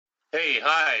Hey,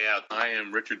 hi, I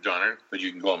am Richard Donner, but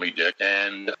you can call me Dick,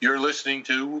 and you're listening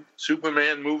to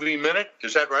Superman Movie Minute.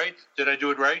 Is that right? Did I do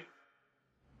it right?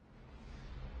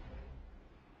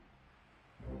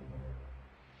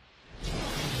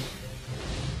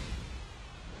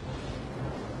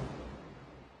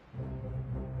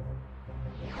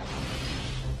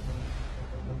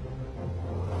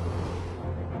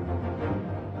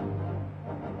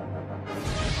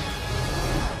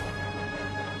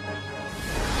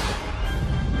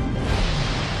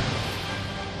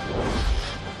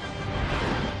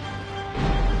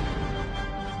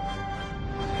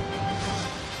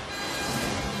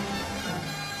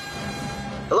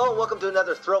 Hello and welcome to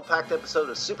another thrill-packed episode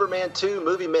of Superman 2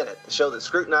 Movie Minute, the show that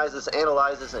scrutinizes,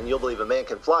 analyzes, and you'll believe a man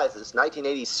can fly this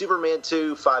 1980 Superman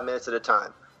 2 5 minutes at a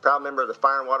time. Proud member of the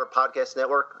Fire and Water Podcast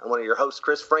Network. I'm one of your hosts,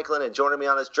 Chris Franklin, and joining me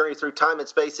on this journey through time and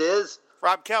space is...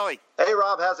 Rob Kelly. Hey,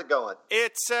 Rob, how's it going?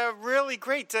 It's really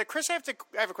great. Chris, I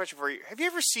have a question for you. Have you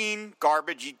ever seen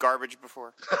garbage eat garbage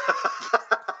before?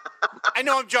 I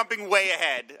know I'm jumping way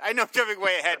ahead,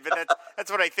 but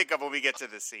that's what I think of when we get to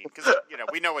this scene, because,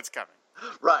 we know what's coming.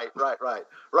 Right.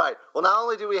 Well, not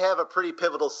only do we have a pretty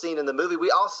pivotal scene in the movie,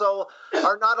 we also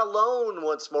are not alone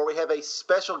once more. We have a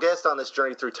special guest on this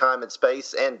journey through time and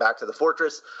space and back to the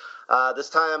fortress. This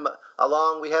time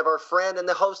along, we have our friend and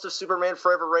the host of Superman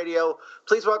Forever Radio.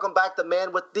 Please welcome back the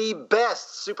man with the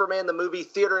best Superman the Movie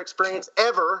theater experience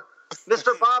ever,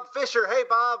 Mr. Bob Fisher. Hey,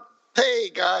 Bob. Hey,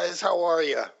 guys. How are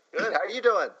you? Good. How are you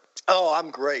doing? Oh,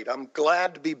 I'm great. I'm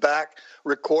glad to be back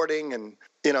recording, and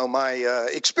my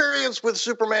experience with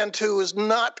Superman 2 is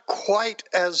not quite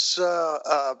as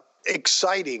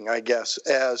exciting, I guess,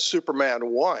 as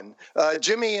Superman 1.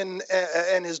 Jimmy and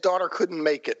his daughter couldn't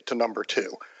make it to number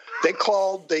 2. They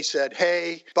called, they said,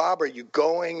 "Hey, Bob, are you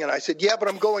going?" And I said, "Yeah, but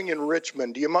I'm going in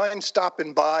Richmond. Do you mind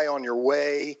stopping by on your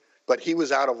way?" But he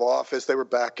was out of office. They were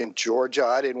back in Georgia.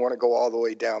 I didn't want to go all the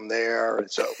way down there.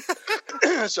 And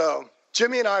so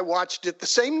Jimmy and I watched it the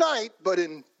same night, but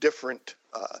in different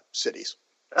cities.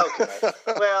 Okay.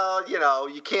 Well,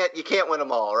 you can't win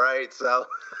them all, right? So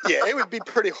yeah, it would be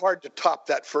pretty hard to top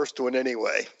that first one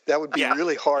anyway. That would be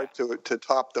really hard to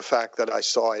top the fact that I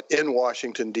saw it in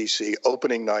Washington, D.C.,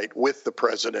 opening night with the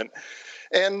president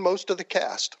and most of the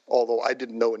cast, although I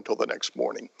didn't know until the next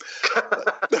morning.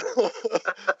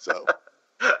 So,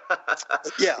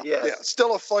 yeah,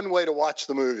 still a fun way to watch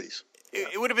the movies.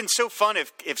 It would have been so fun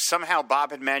if somehow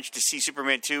Bob had managed to see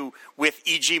Superman 2 with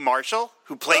E.G. Marshall,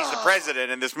 who plays the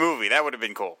president in this movie. That would have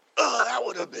been cool. Oh, that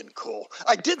would have been cool.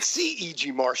 I did see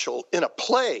E.G. Marshall in a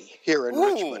play here in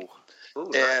Richmond,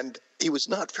 and he was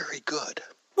not very good.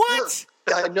 What?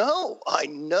 I know.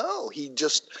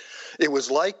 It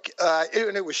was like,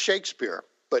 and it was Shakespeare,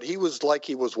 but he was like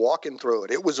he was walking through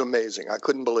it. It was amazing. I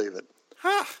couldn't believe it.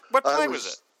 Huh. What play was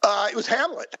it? It was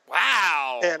Hamlet.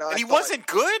 Wow. And he wasn't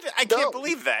good? I can't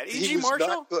believe that. E.G. Marshall?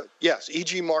 Not good. Yes,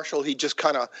 E.G. Marshall, he just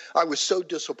I was so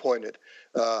disappointed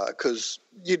because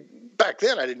back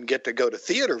then I didn't get to go to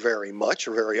theater very much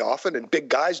or very often, and big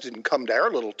guys didn't come to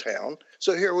our little town.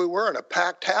 So here we were in a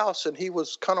packed house, and he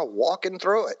was kind of walking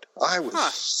through it. I was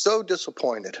so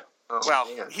disappointed. Oh, well,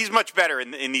 man. He's much better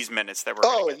in these minutes that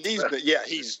we're in these minutes. Yeah,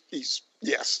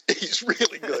 he's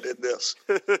really good in this.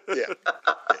 Yeah.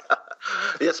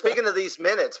 Yeah, speaking of these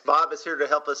minutes, Bob is here to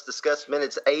help us discuss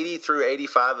minutes 80 through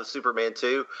 85 of Superman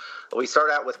 2. We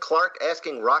start out with Clark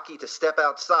asking Rocky to step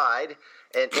outside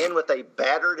and end with a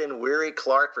battered and weary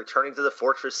Clark returning to the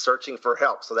fortress searching for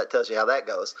help. So that tells you how that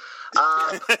goes.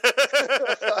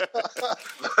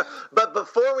 But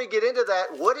before we get into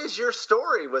that, what is your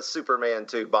story with Superman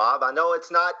 2, Bob? I know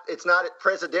it's not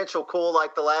presidential cool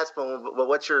like the last one, but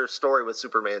what's your story with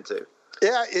Superman 2?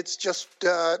 Yeah, it's just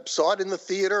saw it in the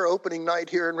theater opening night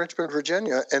here in Richmond,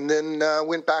 Virginia, and then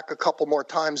went back a couple more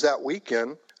times that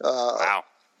weekend. Wow.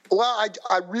 Well,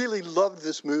 I really loved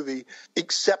this movie,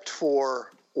 except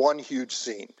for one huge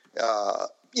scene.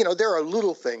 There are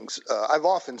little things. I've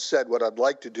often said what I'd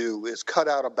like to do is cut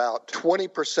out about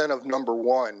 20% of number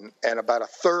 1 and about a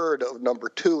third of number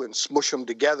 2 and smush them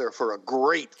together for a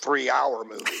great 3-hour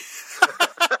movie.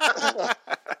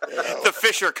 The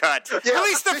Fisher cut. Yeah,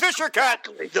 Release the Fisher cut.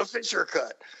 The Fisher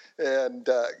cut. And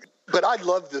but I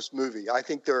love this movie. I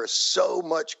think there is so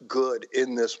much good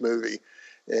in this movie.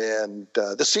 And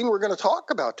the scene we're going to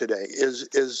talk about today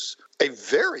is a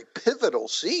very pivotal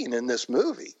scene in this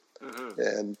movie. Mm-hmm.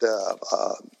 And,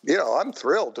 I'm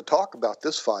thrilled to talk about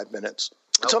this 5 minutes.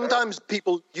 Okay. Sometimes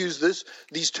people use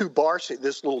these two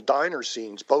this little diner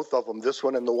scenes, both of them, this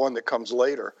one and the one that comes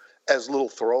later, as little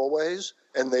throwaways,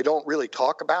 and they don't really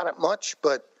talk about it much,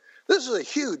 but this is a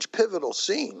huge pivotal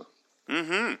scene.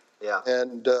 Mm-hmm. Yeah.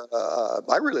 And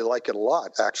I really like it a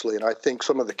lot, actually. And I think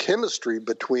some of the chemistry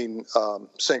between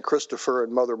St. Christopher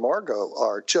and Mother Margot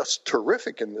are just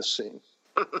terrific in this scene.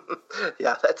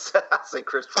 Yeah, that's St.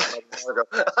 Christopher and Mother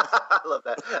Margot. I love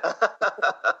that.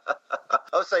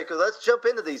 Okay, let's jump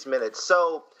into these minutes.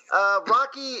 So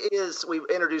we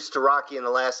introduced to Rocky in the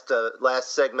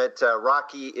last segment.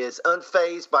 Rocky is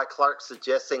unfazed by Clark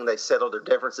suggesting they settle their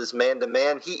differences man to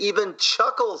man. He even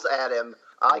chuckles at him.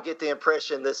 I get the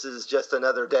impression this is just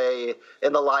another day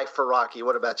in the life for Rocky.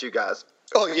 What about you guys?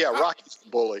 Oh yeah, Rocky's the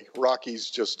bully. Rocky's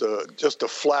just a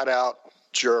flat out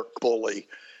jerk bully,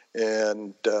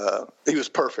 and he was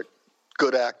perfect.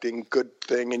 Good acting, good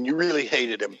thing, and you really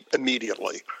hated him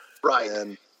immediately. Right.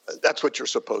 And that's what you're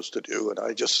supposed to do. And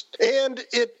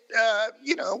it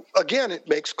again, it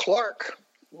makes Clark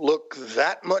look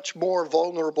that much more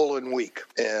vulnerable and weak.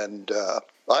 And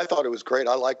I thought it was great.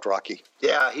 I liked Rocky.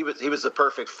 Yeah, he was the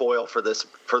perfect foil for this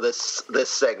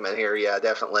segment here. Yeah,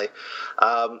 definitely.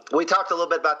 We talked a little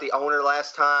bit about the owner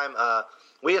last time.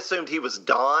 We assumed he was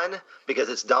Don because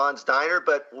it's Don's Diner,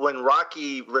 but when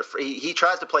Rocky he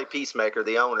tries to play peacemaker,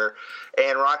 the owner,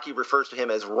 and Rocky refers to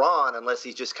him as Ron, unless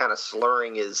he's just kind of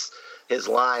slurring his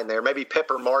line there. Maybe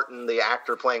Pepper Martin, the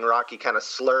actor playing Rocky, kind of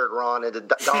slurred Ron into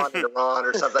Don into Ron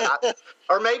or something.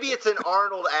 Or maybe it's an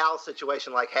Arnold Al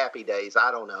situation like Happy Days.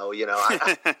 I don't know.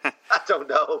 I don't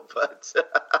know, but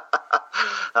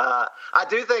I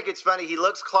do think it's funny. He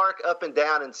looks Clark up and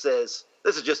down and says,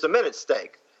 "This is just a minute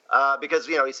steak." Because,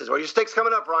 he says, well, your steak's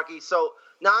coming up, Rocky. So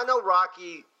now I know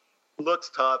Rocky looks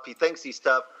tough. He thinks he's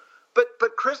tough.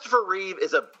 But Christopher Reeve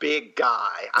is a big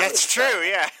guy. That's true,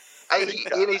 yeah.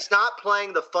 He's not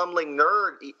playing the fumbling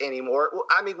nerd anymore.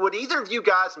 I mean, would either of you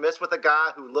guys mess with a guy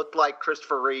who looked like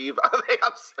Christopher Reeve?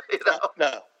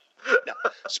 No.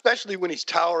 Especially when he's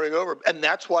towering over. And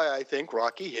that's why I think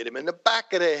Rocky hit him in the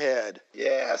back of the head.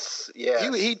 Yes.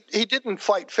 He didn't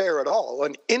fight fair at all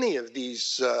on any of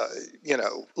these,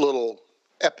 little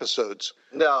episodes.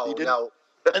 No.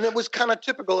 And it was kind of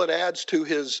typical. It adds to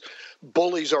his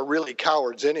bullies are really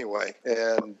cowards anyway.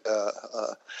 And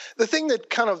the thing that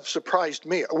kind of surprised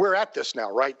me, we're at this now,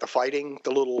 right? The fighting,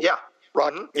 the little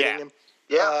Rocky hitting him.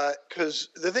 Yeah. Because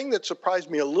the thing that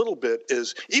surprised me a little bit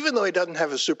is, even though he doesn't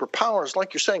have his superpowers,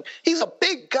 like you're saying, he's a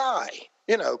big guy.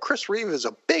 Chris Reeve is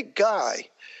a big guy.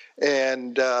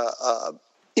 And,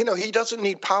 he doesn't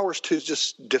need powers to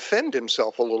just defend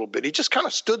himself a little bit. He just kind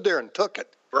of stood there and took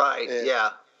it. Right,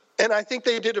 yeah. And I think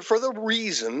they did it for the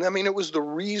reason. I mean, it was the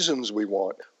reasons we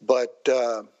want. But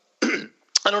I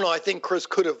don't know. I think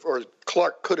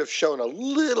Clark could have shown a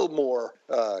little more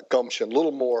gumption, a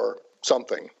little more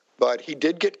something. But he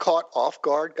did get caught off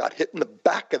guard, got hit in the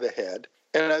back of the head.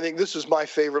 And I think this is my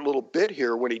favorite little bit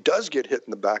here, when he does get hit in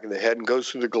the back of the head and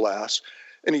goes through the glass,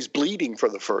 and he's bleeding for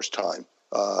the first time.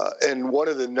 And one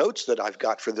of the notes that I've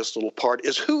got for this little part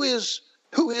is, who is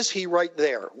he right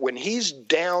there? When he's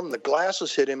down, the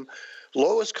glasses hit him,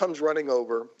 Lois comes running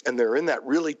over, and they're in that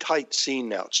really tight scene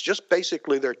now. It's just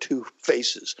basically their two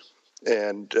faces.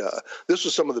 And this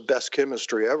was some of the best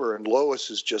chemistry ever. And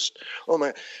Lois is just, oh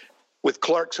my... with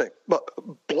Clark saying,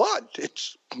 blood,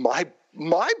 it's my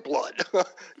blood.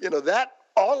 That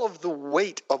all of the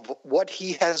weight of what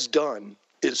he has done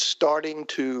is starting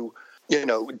to,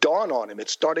 dawn on him.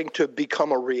 It's starting to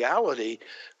become a reality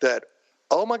that,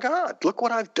 oh my God, look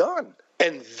what I've done.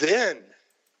 And then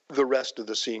the rest of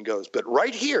the scene goes. But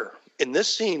right here in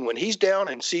this scene, when he's down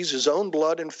and sees his own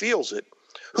blood and feels it,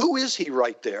 who is he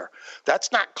right there?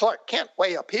 That's not Clark Kent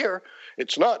way up here.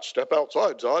 It's not step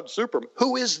outside, Zod, Superman.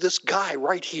 Who is this guy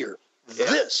right here? Yeah.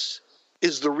 This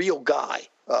is the real guy.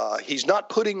 He's not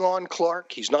putting on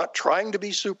Clark. He's not trying to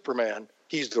be Superman.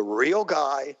 He's the real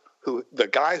guy, the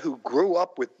guy who grew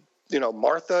up with,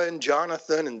 Martha and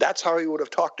Jonathan, and that's how he would have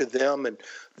talked to them. And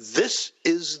this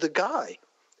is the guy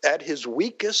at his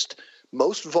weakest,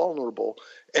 most vulnerable,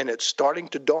 and it's starting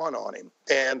to dawn on him.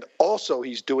 And also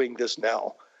he's doing this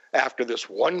now. After this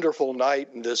wonderful night,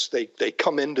 and they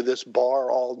come into this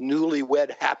bar all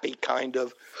newlywed happy, kind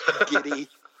of giddy,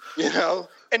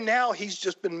 and now he's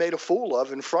just been made a fool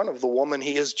of in front of the woman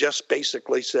he has just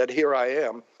basically said, here I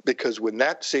am. Because when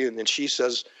that scene, and she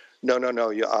says, no,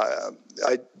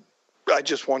 I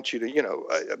just want you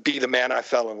to, be the man I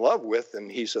fell in love with. And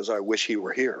he says, I wish he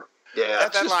were here. Yeah,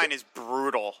 that line is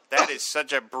brutal. That is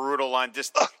such a brutal line,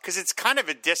 just because it's kind of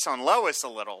a diss on Lois a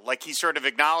little. Like he's sort of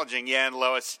acknowledging, and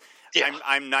Lois,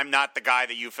 I'm not the guy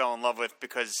that you fell in love with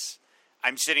because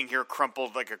I'm sitting here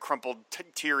crumpled like a crumpled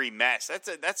teary mess.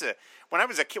 That's a when I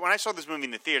was a kid, when I saw this movie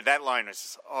in the theater, that line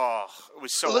was it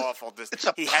was so awful.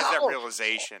 He has that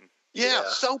realization. Yeah,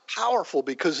 so powerful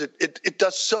because it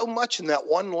does so much in that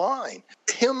one line.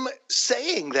 Him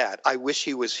saying that, I wish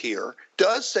he was here,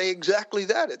 does say exactly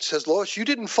that. It says, Lois, you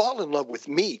didn't fall in love with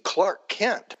me, Clark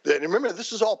Kent. And remember,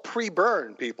 this is all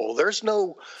pre-burn, people. There's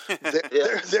no,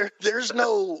 there's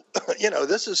no,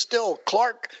 this is still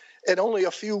Clark, and only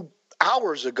a few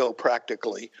hours ago,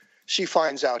 practically, she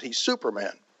finds out he's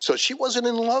Superman. So she wasn't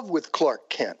in love with Clark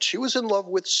Kent. She was in love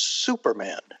with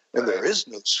Superman. And there is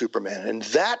no Superman. And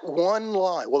that one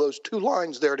line, well, those two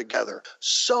lines there together,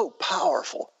 so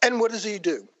powerful. And what does he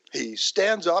do? He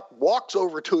stands up, walks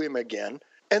over to him again,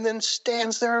 and then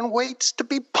stands there and waits to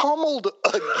be pummeled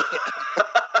again.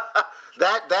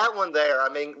 That one there, I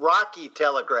mean, Rocky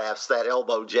telegraphs that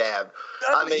elbow jab.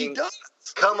 He does.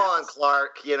 Come on,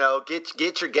 Clark,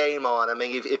 get your game on. I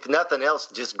mean, if nothing else,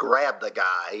 just grab the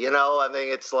guy, I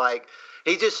mean, it's like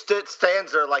he just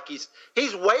stands there like he's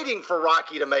waiting for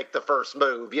Rocky to make the first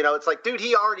move. It's like, dude,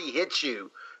 he already hit you.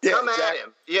 Yeah, Come exactly. at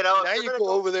him. Now you go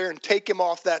over there and take him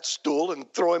off that stool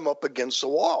and throw him up against the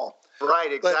wall.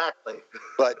 Right, exactly.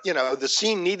 But the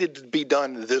scene needed to be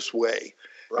done this way.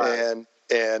 Right.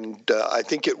 And I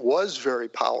think it was very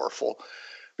powerful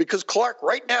because Clark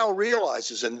right now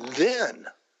realizes, and then,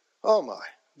 oh my,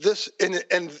 this,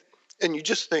 and you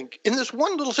just think, in this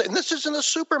one little scene, and this isn't a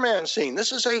Superman scene,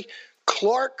 this is a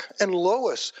Clark and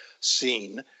Lois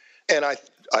scene, and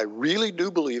I really do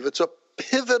believe it's a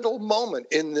pivotal moment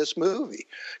in this movie,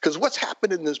 because what's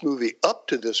happened in this movie up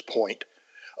to this point,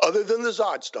 other than the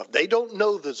Zod stuff, they don't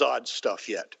know the Zod stuff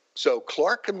yet. So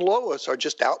Clark and Lois are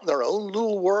just out in their own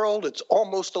little world. It's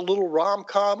almost a little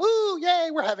rom-com. Ooh, yay,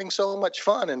 we're having so much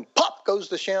fun. And pop goes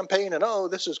the champagne, and oh,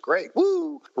 this is great.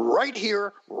 Woo! Right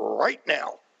here, right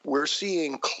now, we're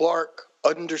seeing Clark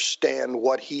understand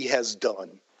what he has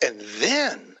done. And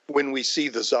then when we see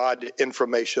the Zod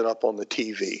information up on the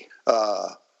TV,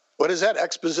 what is that,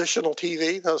 expositional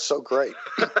TV? That was so great.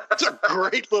 It's a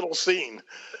great little scene.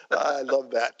 I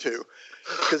love that, too.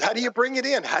 Because how do you bring it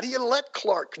in? How do you let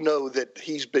Clark know that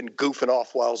he's been goofing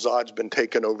off while Zod's been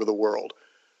taking over the world?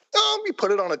 You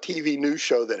put it on a TV news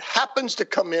show that happens to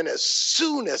come in as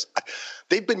soon as...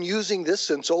 They've been using this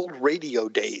since old radio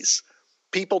days.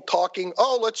 People talking,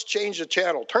 let's change the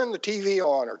channel, turn the TV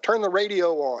on or turn the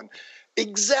radio on.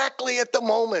 Exactly at the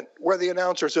moment where the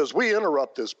announcer says, we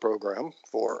interrupt this program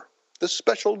for this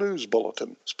special news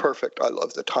bulletin. It's perfect. I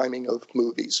love the timing of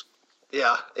movies.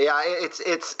 Yeah,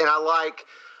 it's, and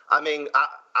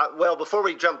well, before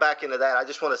we jump back into that, I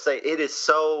just want to say it is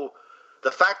so,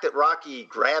 the fact that Rocky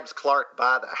grabs Clark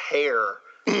by the hair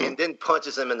and then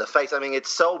punches him in the face, I mean, it's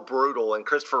so brutal, and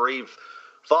Christopher Reeve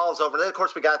falls over. And then, of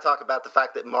course, we got to talk about the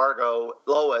fact that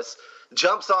Lois,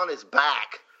 jumps on his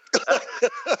back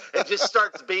and just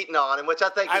starts beating on him, which I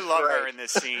think is love great. her in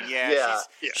this scene. Yeah,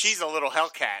 she's a little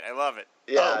Hellcat. I love it.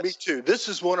 Yeah, me too. This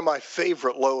is one of my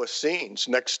favorite Lois scenes,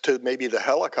 next to maybe the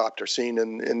helicopter scene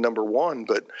in number one.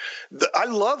 But I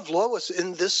love Lois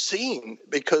in this scene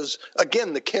because,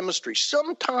 again, the chemistry.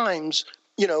 Sometimes,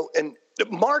 and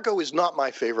Margot is not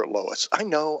my favorite Lois. I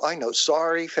know.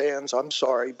 Sorry, fans. I'm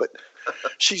sorry, but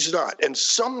she's not. And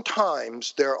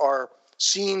sometimes there are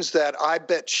scenes that I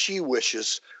bet she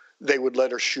wishes they would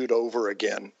let her shoot over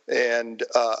again. And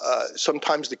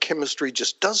sometimes the chemistry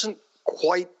just doesn't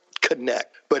quite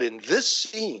connect. But in this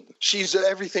scene, she's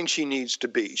everything she needs to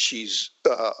be. She's,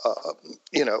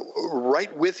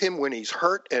 right with him when he's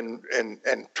hurt and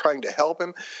trying to help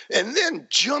him, and then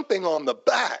jumping on the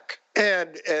back.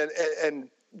 And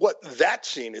what that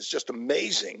scene is just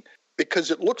amazing, because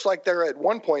it looks like they're at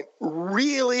one point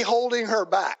really holding her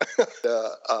back. A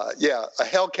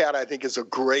Hellcat, I think, is a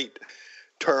great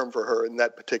term for her in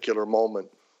that particular moment.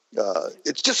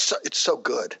 It's so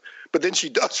good. But then she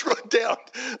does run down.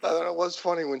 It was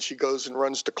funny when she goes and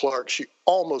runs to Clark. She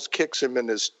almost kicks him in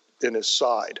his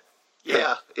side.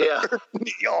 Yeah.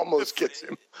 He almost gets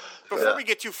him. Before we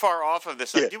get too far off of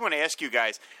this, I do want to ask you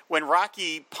guys, when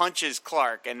Rocky punches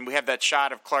Clark and we have that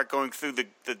shot of Clark going through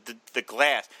the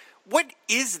glass, what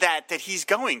is that he's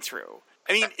going through?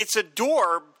 I mean, it's a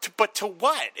door, but to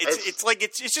what? It's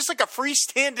just like a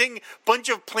freestanding bunch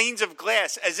of planes of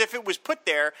glass, as if it was put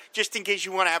there just in case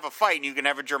you want to have a fight and you can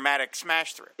have a dramatic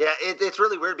smash through. Yeah, it's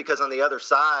really weird because on the other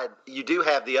side, you do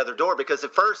have the other door. Because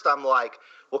at first I'm like,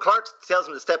 well, Clark tells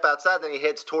him to step outside, then he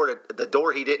heads toward the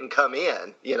door he didn't come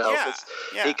in. He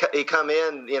come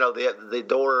in, the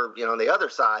door, on the other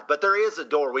side. But there is a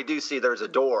door. We do see there's a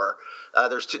door.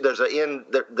 There's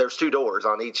two doors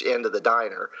on each end of the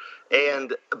diner.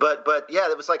 And but yeah,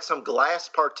 there was like some glass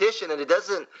partition, and it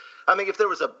doesn't. I mean, if there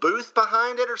was a booth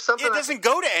behind it or something, it doesn't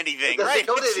go to anything. It doesn't right?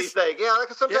 go to anything. Yeah,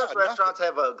 like sometimes restaurants nothing.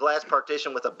 have a glass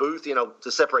partition with a booth,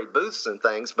 to separate booths and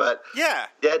things. But yeah,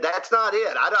 that's not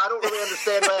it. I don't really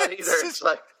understand that either. It's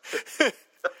like.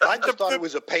 I just thought it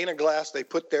was a pane of glass they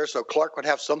put there so Clark would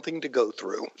have something to go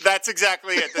through. That's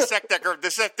exactly it. The set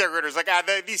decorator's like,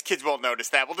 these kids won't notice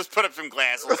that. We'll just put up some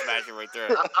glass. We'll smash it right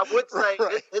through. I would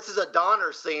say this is a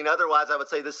Donner scene. Otherwise, I would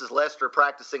say this is Lester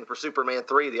practicing for Superman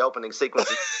 3, the opening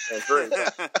sequence of Superman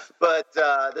 3. But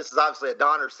this is obviously a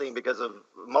Donner scene because of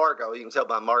Margot. You can tell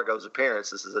by Margot's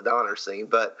appearance this is a Donner scene.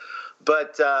 But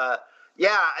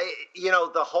yeah,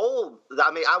 the whole –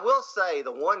 I mean, I will say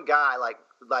the one guy, like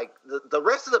the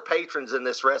rest of the patrons in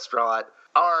this restaurant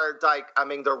are like, I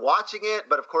mean, they're watching it,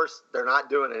 but of course they're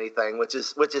not doing anything, which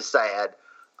is sad.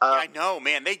 I know,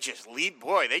 man. They just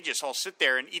they just all sit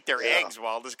there and eat their eggs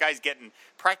while this guy's getting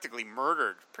practically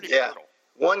murdered. Pretty brutal.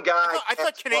 One guy. I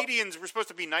thought Canadians were supposed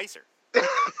to be nicer.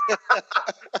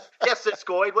 Yes, it's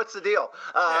Goyd. What's the deal?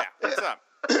 What's up?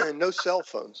 No cell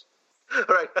phones.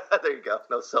 Right, there you go.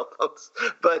 No cell phones.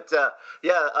 But, the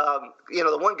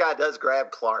one guy does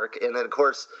grab Clark, and then, of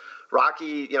course,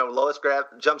 Rocky, Lois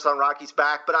jumps on Rocky's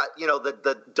back. But,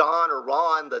 the Don or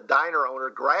Ron, the diner owner,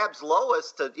 grabs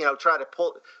Lois to, try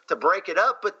to break it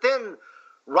up. But then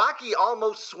Rocky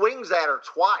almost swings at her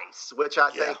twice, which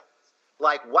I think,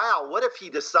 like, wow, what if he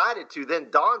decided to? Then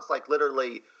Don's, like,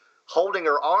 literally holding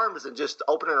her arms and just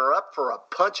opening her up for a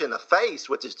punch in the face,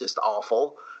 which is just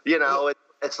awful,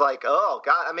 It's like, oh,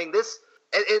 God. I mean, this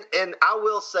 – and I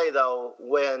will say, though,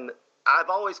 when – I've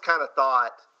always kind of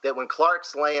thought that when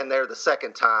Clark's laying there the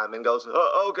second time and goes,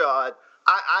 oh God,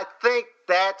 I think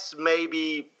that's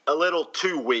maybe a little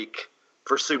too weak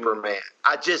for Superman.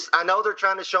 I know they're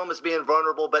trying to show him as being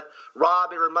vulnerable, but,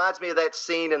 Rob, it reminds me of that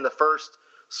scene in the first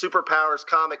Superpowers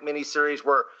comic miniseries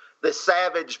where – the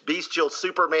savage, bestial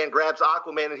Superman grabs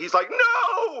Aquaman, and he's like,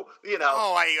 "No!"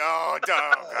 Oh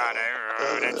God!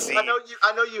 That scene. I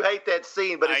know you hate that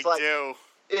scene, but it's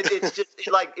it's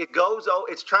just like it goes. Oh,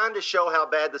 it's trying to show how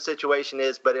bad the situation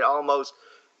is, but it almost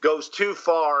goes too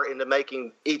far into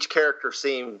making each character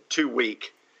seem too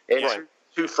weak and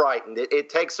too frightened. It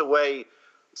takes away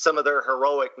some of their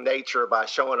heroic nature by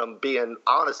showing them being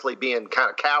kind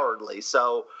of cowardly.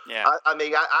 So, yeah.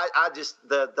 I just,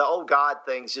 the old God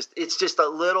thing's it's just a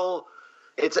little,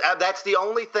 that's the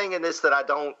only thing in this that I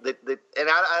don't,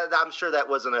 I'm sure that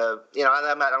wasn't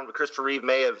Christopher Reeve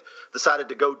may have decided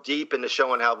to go deep into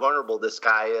showing how vulnerable this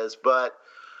guy is. But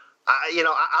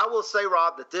I will say,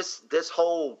 Rob, that this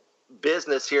whole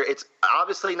business here, it's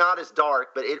obviously not as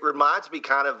dark, but it reminds me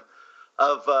kind of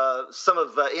some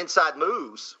of Inside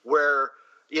Moves where,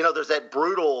 there's that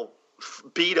brutal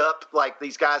beat up, like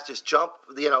these guys just jump,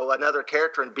 another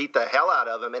character and beat the hell out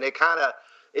of him. And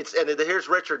here's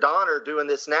Richard Donner doing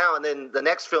this now. And then the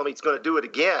next film, he's going to do it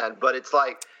again. But it's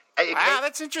like,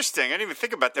 that's interesting. I didn't even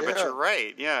think about that, but you're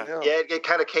right. Yeah. It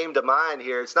kind of came to mind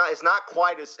here. It's not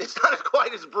quite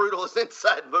as brutal as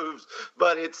Inside Moves,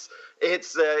 but it's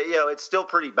still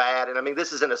pretty bad. And I mean,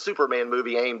 this isn't a Superman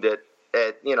movie aimed at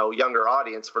younger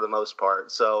audience for the most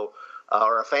part, so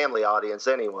or a family audience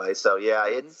anyway. So yeah,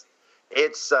 and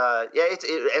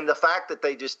the fact that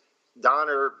they just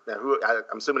Donner, who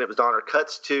I'm assuming it was Donner,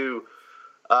 cuts to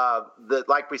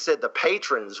like we said, the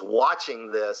patrons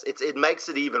watching this. It makes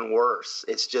it even worse.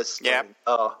 It's just yeah.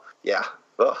 Ugh.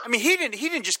 I mean, he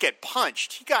didn't just get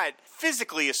punched. He got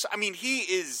physically. I mean,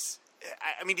 he's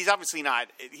obviously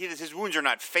not. His wounds are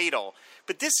not fatal,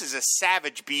 but this is a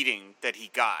savage beating that he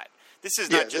got. This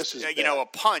is not just, a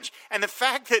punch. And the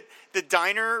fact that the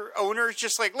diner owner is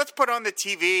just like, let's put on the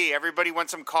TV. Everybody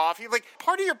wants some coffee. Like,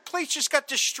 part of your place just got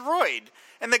destroyed.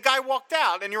 And the guy walked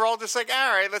out, and you're all just like,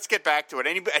 all right, let's get back to it.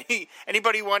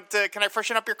 Anybody want can I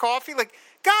freshen up your coffee? Like,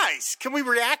 guys, can we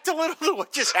react a little to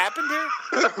what just happened here?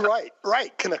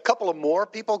 Right. Can a couple of more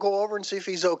people go over and see if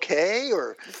he's okay?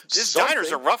 Or this diner's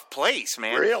a rough place,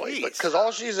 man. Really? Because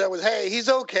all she said was, hey, he's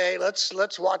okay. Let's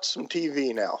watch some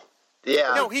TV now.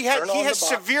 Yeah. No, he has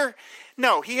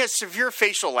severe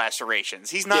facial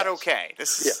lacerations. He's not okay. He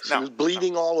was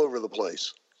bleeding all over the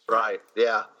place. Right.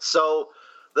 Yeah. So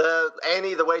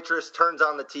Annie, the waitress, turns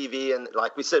on the TV, and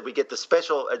like we said, we get the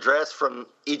special address from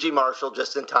E.G. Marshall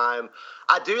just in time.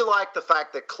 I do like the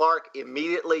fact that Clark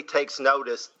immediately takes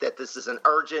notice that this is an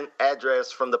urgent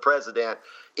address from the president.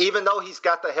 Even though he's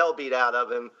got the hell beat out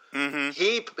of him,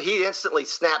 he instantly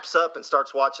snaps up and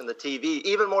starts watching the TV,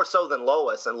 even more so than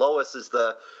Lois. And Lois is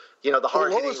the hard-hitting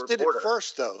reporter. Lois did it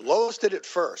first, though. Lois did it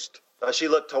first. She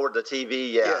looked toward the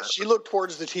TV, yeah. Yeah, she looked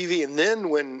towards the TV, and then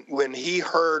when he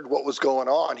heard what was going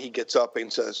on, he gets up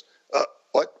and says,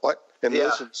 what? And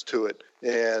listens to it.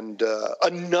 And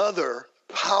another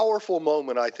powerful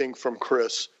moment, I think, from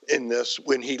Chris in this,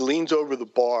 when he leans over the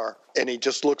bar and he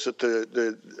just looks at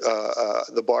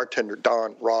the bartender,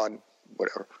 Ron,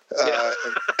 whatever,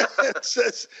 and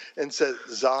says,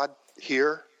 Zod,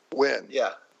 here, when?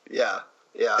 Yeah.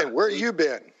 And where you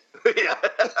been? Yeah.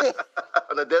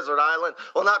 On a desert island?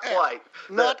 Well, not quite.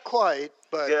 Not quite,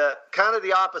 but... Yeah, kind of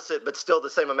the opposite, but still the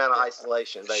same amount of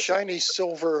isolation. Basically. Shiny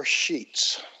silver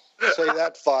sheets. Say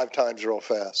that 5 times real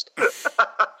fast.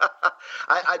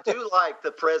 I do like the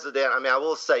president. I mean, I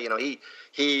will say,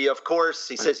 he of course,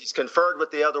 he says he's conferred with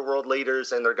the other world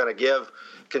leaders, and they're going to give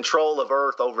control of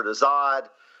Earth over to Zod.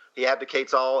 He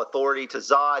abdicates all authority to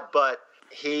Zod, but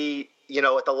he,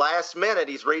 at the last minute,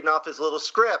 he's reading off his little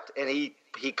script, and he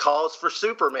calls for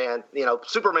Superman.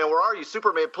 Superman, where are you?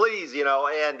 Superman, please,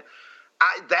 and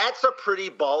that's a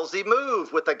pretty ballsy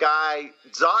move with the guy.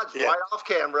 Zod's right off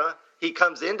camera. He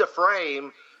comes into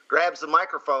frame, grabs the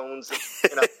microphones,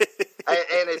 and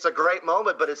it's a great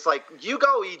moment. But it's like, you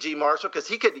go, E.G. Marshall, because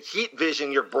he could heat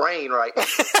vision your brain right now.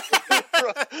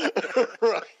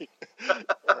 Right.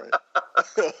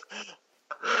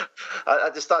 I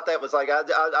just thought that was like, I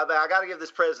got to give this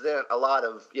president a lot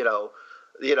of, he's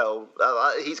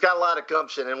got a lot of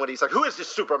gumption. And when he's like, who is this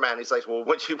Superman? He's like, well,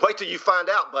 wait till you find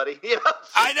out, buddy.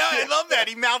 I know. I love that.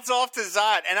 He mounts off to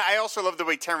Zod. And I also love the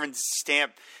way Terrence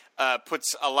Stamp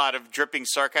puts a lot of dripping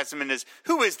sarcasm in his,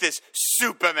 who is this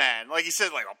Superman? Like he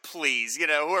says, like, oh, please,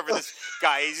 whoever this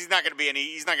guy is, he's not going to be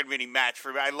any match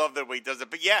for me. I love the way he does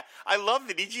it. But yeah, I love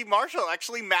that E.G. Marshall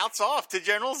actually mounts off to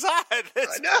General Zod.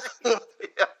 I know.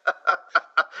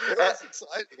 It was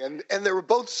exciting. And they were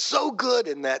both so good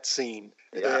in that scene.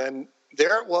 Yeah. And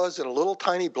there it was in a little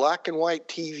tiny black and white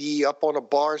TV up on a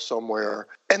bar somewhere.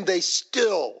 And they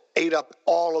still ate up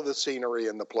all of the scenery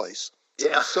in the place.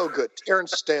 Yeah. So good.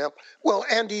 Terrence Stamp. Well,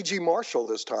 and E.G. Marshall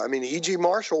this time. I mean, E.G.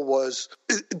 Marshall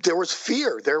there was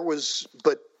fear.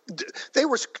 But they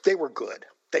were good.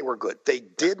 They were good. They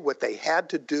did what they had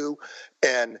to do.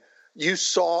 And you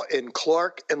saw in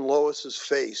Clark and Lois's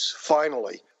face,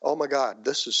 finally, oh my God,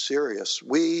 this is serious.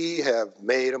 We have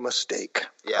made a mistake.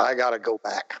 Yeah. I got to go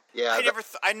back. Yeah.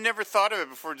 I never thought of it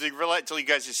before until you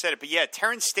guys just said it. But yeah,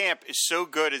 Terrence Stamp is so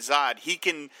good as Zod. He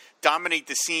can dominate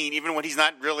the scene even when he's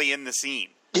not really in the scene.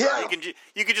 Yeah.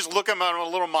 You can just look him on a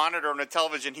little monitor on a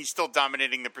television. He's still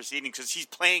dominating the proceedings because he's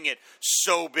playing it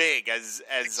so big as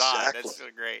Zod. That's so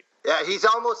great. Yeah, he's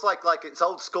almost like it's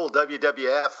old school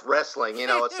WWF wrestling.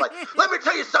 It's like, let me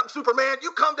tell you something, Superman.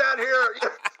 You come down here,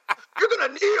 you're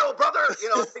gonna kneel, brother.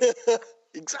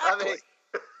 Exactly. I mean,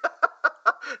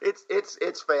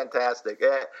 it's fantastic.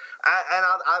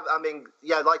 I mean,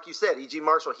 yeah, like you said, E.G.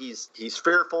 Marshall. He's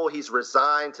fearful. He's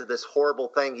resigned to this horrible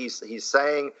thing he's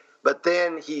saying. But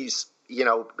then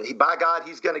by God,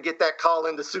 he's going to get that call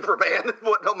into Superman,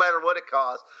 no matter what it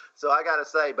costs. So I got to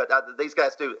say, but these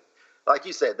guys do, like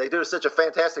you said, they do such a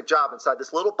fantastic job inside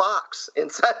this little box,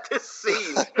 inside this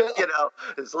scene,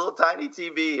 this little tiny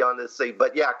TV on this scene.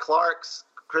 But yeah,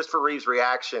 Christopher Reeve's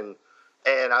reaction,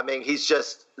 and I mean,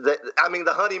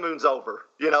 the honeymoon's over.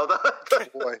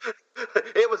 Boy.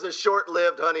 It was a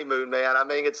short-lived honeymoon, man. I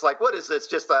mean, it's like, what is this?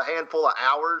 Just a handful of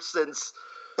hours since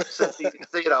he,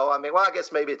 I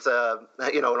guess maybe it's an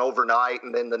overnight,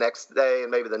 and then the next day,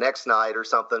 and maybe the next night or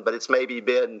something. But it's maybe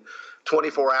been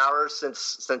 24 hours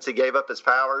since he gave up his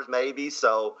powers, maybe.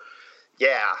 So,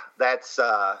 yeah, that's.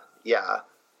 I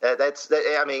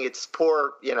mean, it's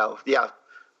poor.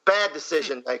 Bad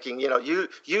decision making.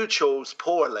 You chose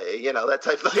poorly. That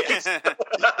type of thing.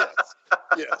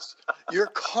 Yes. Your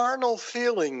carnal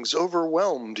feelings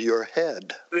overwhelmed your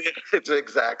head.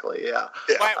 Exactly, yeah.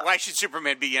 Why should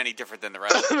Superman be any different than the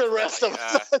rest? The rest of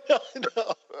us.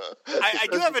 No. I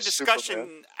do have a discussion.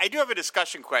 Superman. I do have a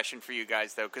discussion question for you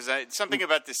guys, though, because something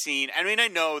about the scene. I mean, I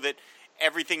know that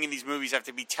everything in these movies have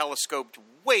to be telescoped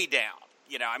way down.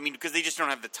 Because they just don't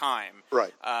have the time.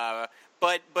 Right.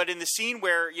 But in the scene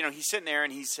where, he's sitting there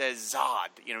and he says Zod,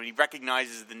 he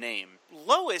recognizes the name.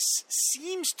 Lois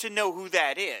seems to know who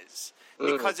that is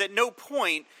because at no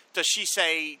point does she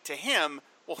say to him,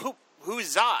 well,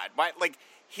 who's Zod? Why,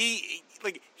 he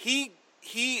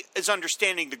is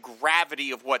understanding the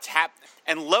gravity of what's happening.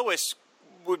 And Lois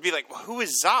would be like, well, who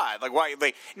is Zod? Like, why?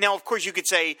 Now, of course, you could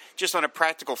say just on a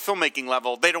practical filmmaking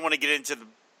level, they don't want to get into the,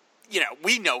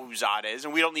 we know who Zod is,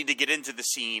 and we don't need to get into the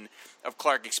scene of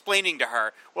Clark explaining to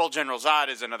her, well, General Zod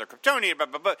is another Kryptonian,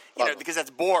 because that's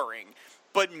boring.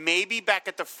 But maybe back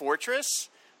at the Fortress,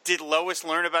 did Lois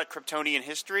learn about Kryptonian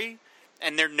history?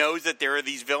 and there knows that there are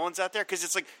these villains out there? Because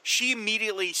it's like she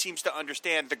immediately seems to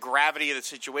understand the gravity of the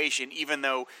situation, even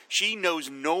though she knows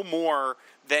no more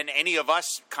than any of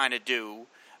us kind of do.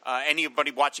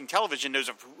 Anybody watching television knows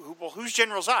of who's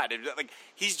General Zod? Like,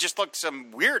 he's just like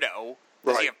some weirdo.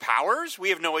 Does he have powers? We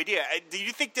have no idea. Do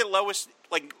you think that Lois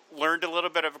learned a little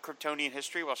bit of a Kryptonian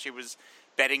history while she was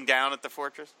bedding down at the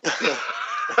fortress?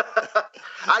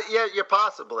 Yeah,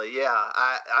 possibly. Yeah,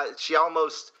 she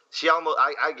almost.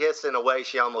 I guess in a way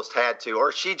she almost had to,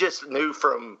 or she just knew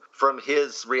from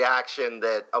his reaction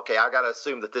that okay, I got to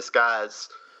assume that this guy's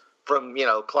from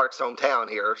Clark's hometown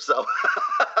here. So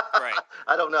right.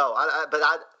 I don't know. I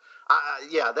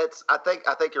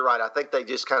think you're right. I think they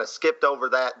just kind of skipped over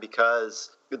that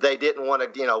because they didn't want to.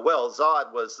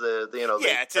 Zod was the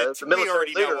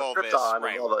military leader of Krypton.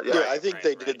 Right. I think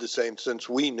they did the same since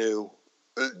we knew.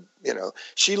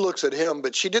 She looks at him,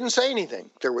 but she didn't say anything.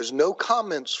 There was no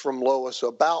comments from Lois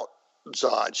about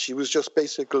Zod. She was just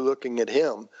basically looking at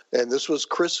him. And this was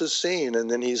Chris's scene.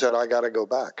 And then he said, I got to go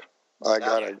back. I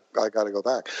gotta go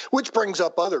back. Which brings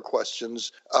up other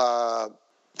questions.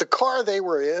 The car they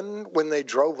were in when they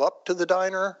drove up to the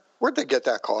diner, where'd they get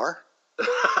that car?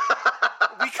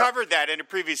 We covered that in a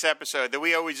previous episode, that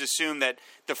we always assume that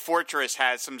the fortress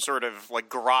has some sort of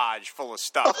garage full of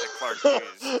stuff that Clark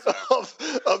used. So.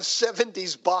 Of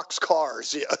 70s box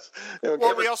cars, yes.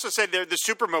 Well, we also said the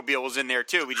Supermobile was in there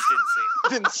too. We just didn't see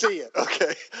it. Didn't see it.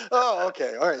 Okay. Oh,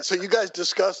 okay. All right. So you guys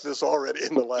discussed this already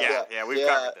in the lab. Yeah, we've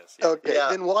covered this. Yeah. Okay. Yeah.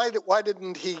 Then why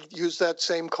didn't he use that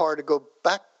same car to go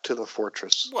back to the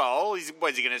fortress? Well,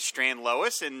 was he going to strand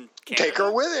Lois and take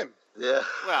her with him? Yeah.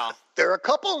 Well, they're a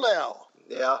couple now.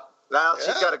 Yeah. Now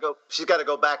she's got to go. She's got to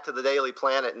go back to the Daily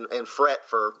Planet and fret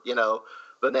for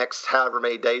the next however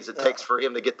many days it takes for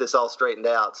him to get this all straightened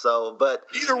out. So, but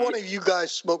either one of you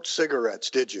guys smoked cigarettes,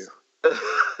 did you?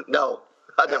 No,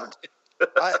 I never did.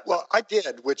 I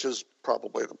did, which is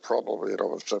probably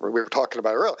we were talking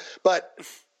about it earlier. But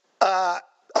I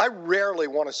rarely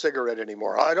want a cigarette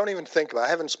anymore. I don't even think about it. I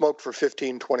haven't smoked for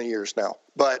 15, 20 years now.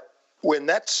 But when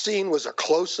that scene was a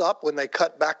close-up, when they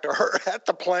cut back to her at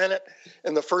the planet,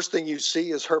 and the first thing you see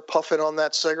is her puffing on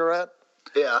that cigarette,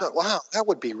 yeah. I thought, wow, that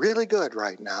would be really good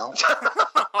right now.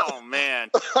 Oh, man.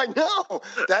 I know.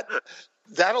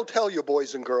 That'll tell you,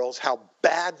 boys and girls, how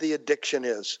bad the addiction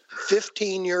is.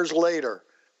 15 years later,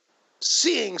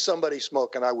 seeing somebody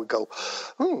smoking, I would go,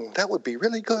 that would be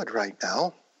really good right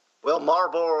now. Well,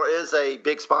 Marlboro is a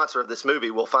big sponsor of this movie.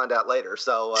 We'll find out later.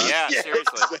 So yeah,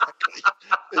 seriously.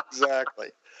 Exactly.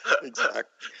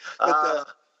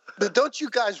 But don't you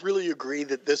guys really agree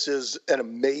that this is an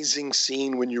amazing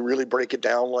scene when you really break it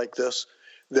down like this?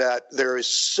 That there is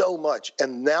so much,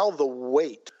 and now the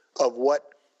weight of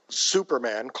what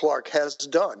Superman, Clark, has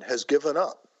done, has given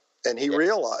up. And he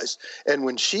realized, and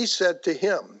when she said to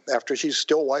him, after she's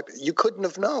still wiping, you couldn't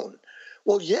have known.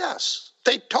 Well, yes,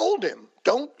 they told him,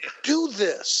 don't do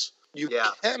this. You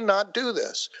cannot do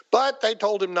this. But they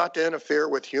told him not to interfere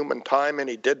with human time, and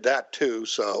he did that too,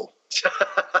 so.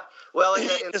 Well,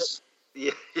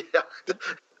 he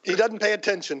doesn't pay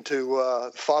attention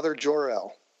to Father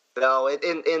Jor-El. No,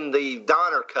 in the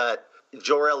Donner cut,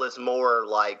 Jor-El is more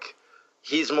like,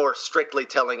 he's more strictly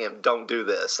telling him, don't do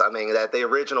this. I mean, that the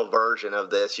original version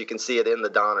of this, you can see it in the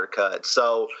Donner cut.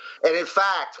 So, and in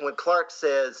fact, when Clark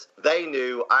says they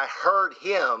knew, I heard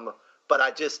him, but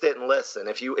I just didn't listen.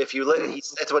 If you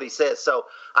that's what he says. So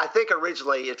I think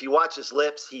originally, if you watch his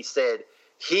lips, he said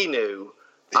he knew,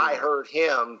 I heard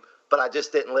him, but I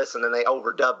just didn't listen. And they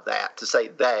overdubbed that to say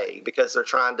they, because they're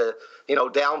trying to,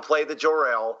 downplay the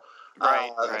Jor-El.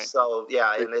 Right. So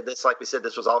yeah, and it's like we said,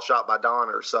 this was all shot by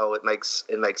Donner, so it makes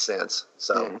sense.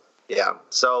 So yeah,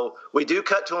 so we do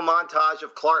cut to a montage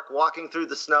of Clark walking through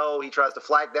the snow. He tries to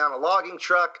flag down a logging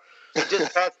truck. He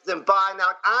just passes them by.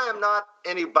 Now, I am not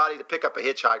anybody to pick up a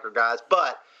hitchhiker, guys,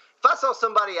 but if I saw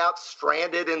somebody out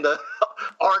stranded in the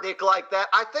Arctic like that,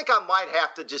 I think I might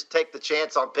have to just take the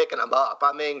chance on picking them up.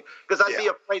 I mean, because I'd be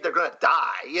afraid they're going to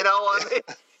die.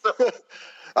 So,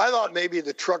 I thought maybe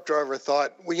the truck driver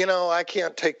thought, well, I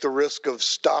can't take the risk of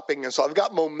stopping. And so I've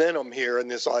got momentum here in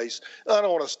this ice. I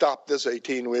don't want to stop this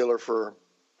 18-wheeler for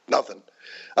nothing.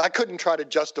 I couldn't try to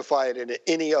justify it in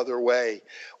any other way.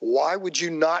 Why would you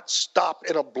not stop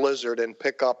in a blizzard and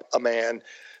pick up a man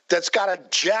that's got a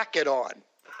jacket on?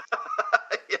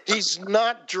 He's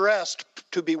not dressed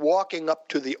to be walking up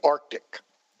to the Arctic.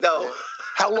 No.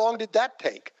 How long did that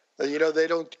take? They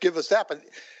don't give us that, but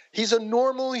he's a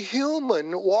normal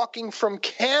human walking from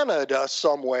Canada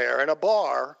somewhere in a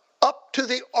bar up to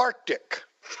the Arctic.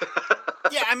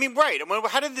 Yeah, I mean, right. I mean,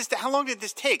 how long did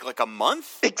this take? Like a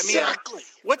month? Exactly.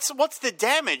 I mean, what's the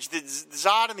damage that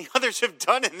Zod and the others have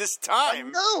done in this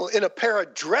time? No, in a pair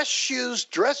of dress shoes,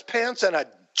 dress pants, and a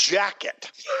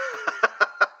jacket.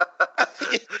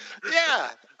 Yeah.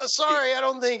 Sorry, I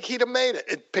don't think he'd have made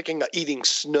it. Eating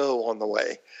snow on the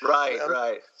way. Right.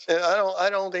 And I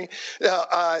don't think.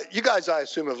 You guys, I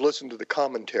assume, have listened to the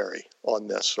commentary on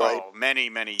this, right? Oh,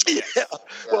 many. Yes. Yeah.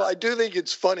 Well, I do think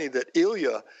it's funny that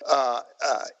Ilya.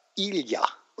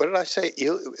 What did I say?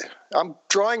 I'm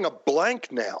drawing a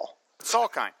blank now.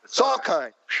 Salkind.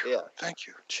 Yeah. Thank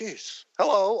you. Jeez.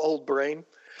 Hello, old brain.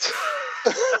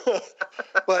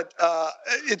 But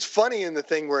it's funny in the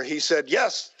thing where he said,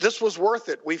 yes, this was worth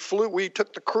it. We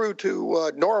took the crew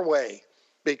to Norway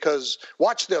because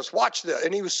watch this.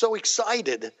 And he was so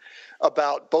excited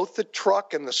about both the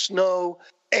truck and the snow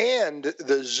and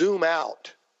the zoom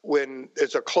out when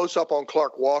it's a close up on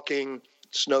Clark walking,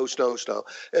 snow.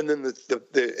 And then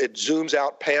it zooms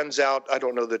out, pans out. I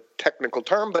don't know the technical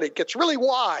term, but it gets really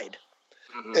wide.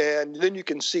 Mm-hmm. And then you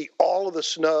can see all of the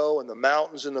snow and the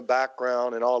mountains in the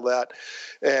background and all that.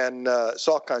 And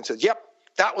Salkind says, yep,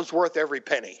 that was worth every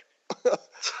penny.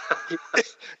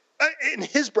 In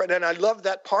his brain, and I love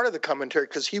that part of the commentary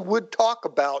because he would talk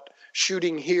about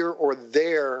shooting here or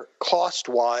there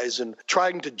cost-wise and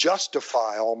trying to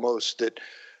justify almost that,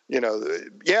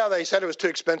 they said it was too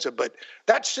expensive, but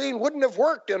that scene wouldn't have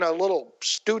worked in a little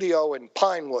studio in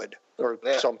Pinewood or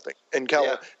something in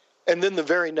California. Yeah. And then the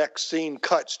very next scene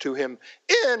cuts to him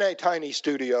in a tiny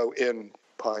studio in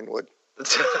Pinewood.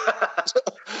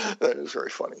 That is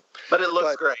very funny. But it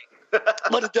looks great.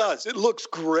 But it does. It looks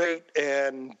great.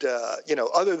 And,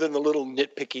 other than the little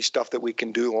nitpicky stuff that we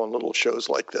can do on little shows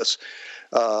like this,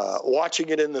 watching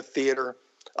it in the theater,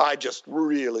 I just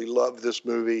really love this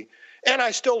movie. And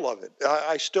I still love it.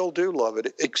 I still do love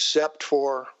it, except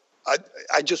for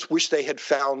I just wish they had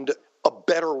found a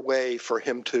better way for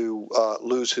him to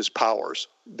lose his powers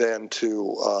than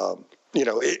to,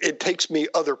 it takes me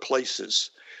other places.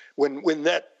 When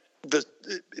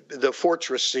the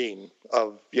fortress scene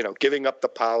of, giving up the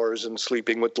powers and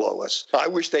sleeping with Lois, I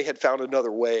wish they had found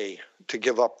another way to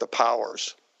give up the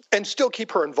powers and still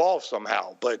keep her involved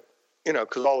somehow. But,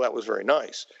 because all that was very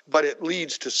nice. But it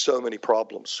leads to so many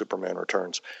problems, Superman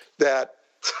Returns, that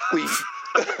we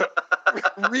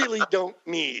really don't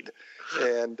need.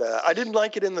 And I didn't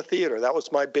like it in the theater. That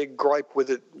was my big gripe with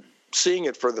it. Seeing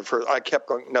it for the first, I kept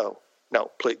going, no,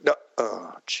 please, no.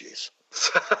 Oh, jeez.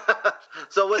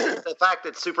 So was it the fact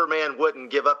that Superman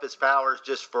wouldn't give up his powers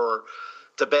just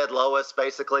to bed Lois?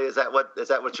 Basically, is that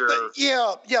what you're?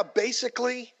 Yeah,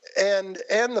 basically, and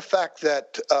the fact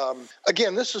that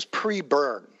again, this is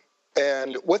pre-Byrne,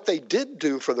 and what they did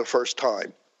do for the first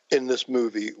time in this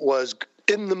movie was.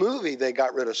 In the movie, they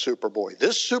got rid of Superboy.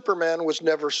 This Superman was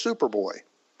never Superboy.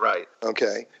 Right.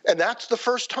 Okay. And that's the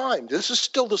first time. This is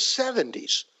still the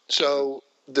 70s. So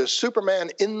the Superman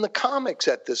in the comics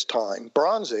at this time,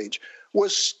 Bronze Age,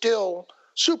 was still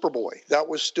Superboy. That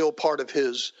was still part of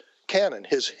his canon,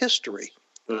 his history.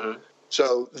 Mm-hmm.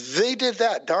 So they did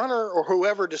that. Donner or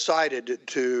whoever decided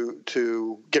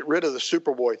to get rid of the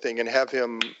Superboy thing and have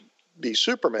him be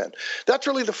Superman. That's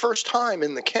really the first time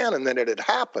in the canon that it had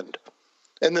happened.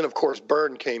 And then, of course,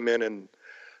 Byrne came in and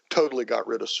totally got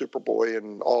rid of Superboy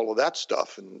and all of that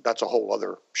stuff. And that's a whole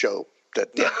other show.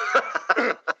 But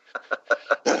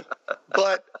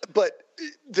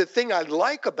the thing I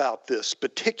like about this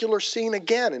particular scene,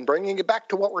 again, and bringing it back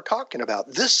to what we're talking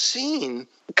about, this scene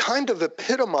kind of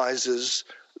epitomizes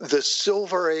the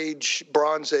Silver Age,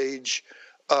 Bronze Age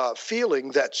feeling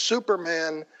that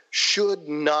Superman should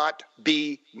not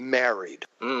be married.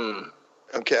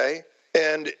 Okay?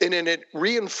 And it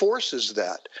reinforces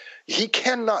that. He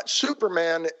cannot,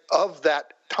 Superman of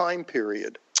that time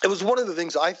period. It was one of the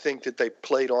things I think that they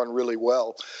played on really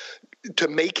well to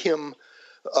make him,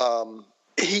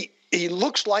 he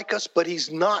looks like us, but he's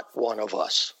not one of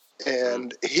us.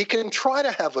 And he can try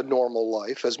to have a normal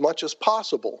life as much as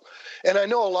possible. And I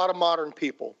know a lot of modern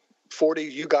people, 40,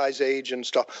 you guys' age and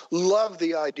stuff, love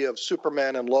the idea of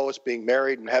Superman and Lois being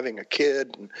married and having a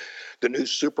kid and the new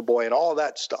Superboy and all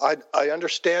that stuff. I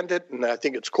understand it, and I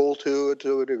think it's cool to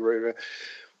a degree.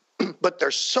 But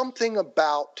there's something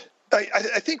about...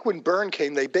 I think when Byrne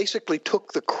came, they basically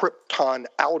took the Krypton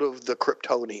out of the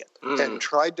Kryptonian and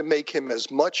tried to make him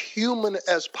as much human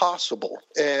as possible.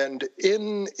 And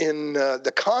in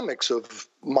the comics of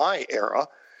my era,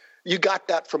 you got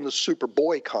that from the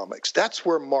Superboy comics. That's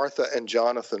where Martha and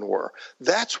Jonathan were.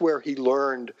 That's where he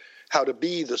learned how to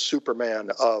be the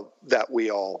Superman that we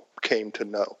all came to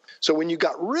know. So when you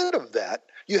got rid of that,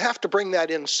 you have to bring that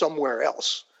in somewhere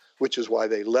else. which is why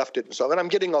they left it and stuff. And I'm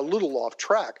getting a little off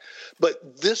track,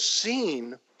 but this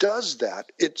scene does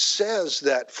that. It says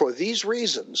that for these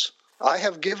reasons, I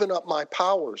have given up my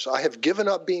powers. I have given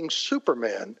up being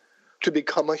Superman to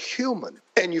become a human.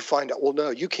 And you find out, well, no,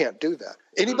 you can't do that.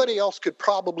 Anybody else could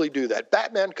probably do that.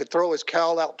 Batman could throw his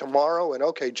cowl out tomorrow and,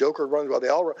 okay, Joker runs while they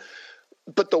all run.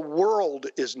 But the world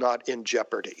is not in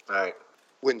jeopardy. Right.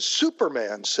 When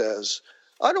Superman says,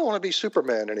 I don't want to be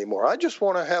Superman anymore. I just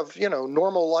want to have,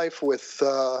 normal life with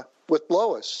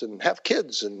Lois and have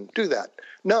kids and do that.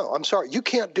 No, I'm sorry. You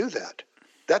can't do that.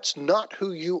 That's not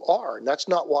who you are. And that's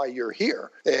not why you're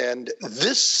here. And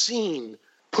this scene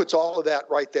puts all of that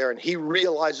right there, and he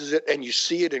realizes it, and you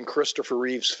see it in Christopher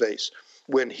Reeve's face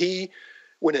when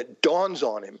it dawns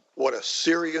on him what a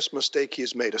serious mistake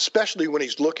he's made, especially when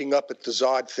he's looking up at the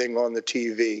Zod thing on the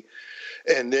TV,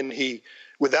 and then he,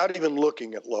 without even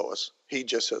looking at Lois, he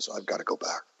just says, I've got to go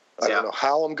back. I don't know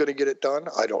how I'm going to get it done.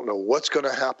 I don't know what's going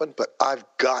to happen, but I've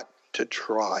got to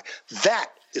try. That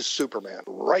is Superman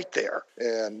right there,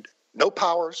 and no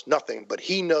powers, nothing, but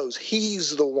he knows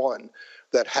he's the one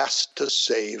that has to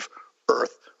save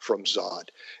Earth from Zod.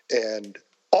 And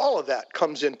all of that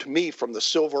comes into me from the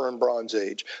Silver and Bronze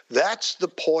Age. That's the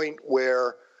point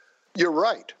where you're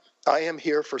right. I am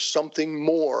here for something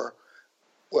more,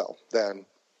 than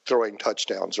throwing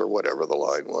touchdowns or whatever the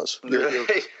line was.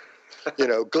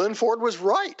 Glenn Ford was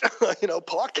right.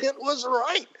 Pa Kent was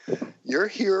right. You're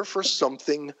here for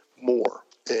something more.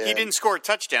 And he didn't score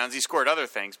touchdowns. He scored other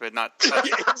things, but not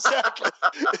touchdowns.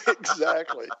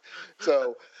 Exactly.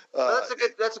 So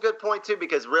that's a good point too,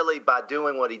 because really by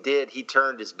doing what he did, he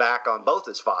turned his back on both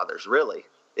his fathers. Really,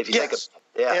 if you think of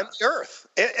it, and Earth,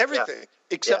 everything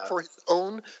except for his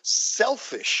own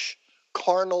selfish,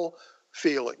 carnal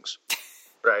feelings.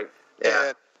 Right.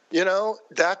 Yeah. And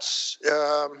that's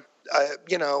I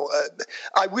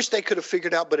wish they could have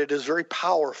figured out, but it is very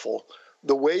powerful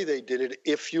the way they did it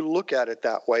if you look at it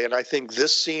that way. And I think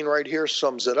this scene right here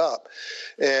sums it up.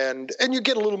 And you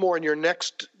get a little more in your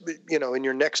next,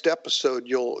 episode,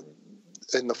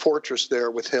 in the fortress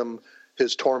there with him,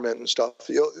 his torment and stuff,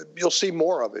 you'll see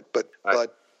more of it. But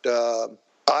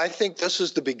I think this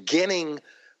is the beginning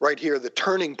right here, the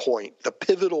turning point, the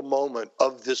pivotal moment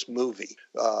of this movie.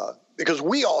 Because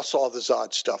we all saw the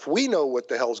Zod stuff. We know what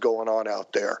the hell's going on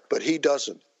out there, but he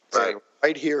doesn't. Right. And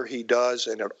right here he does,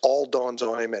 and it all dawns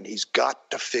on him, and he's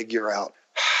got to figure out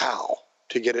how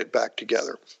to get it back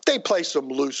together. They play some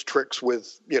loose tricks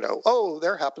with,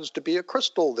 there happens to be a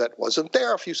crystal that wasn't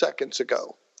there a few seconds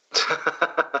ago.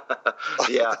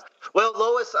 Yeah. Well,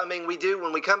 Lois, when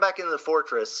we come back into the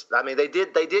fortress, they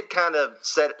did kind of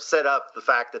set up the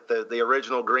fact that the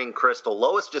original green crystal,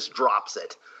 Lois just drops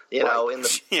it, in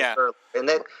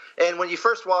the and when you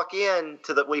first walk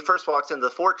into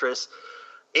the fortress,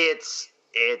 it's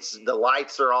the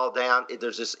lights are all down.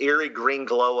 There's this eerie green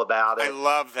glow about it. I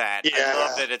love that. Yeah. I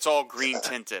love that it's all green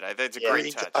tinted. It's a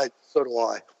great touch. So do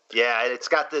I. Yeah, and it's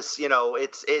got this, in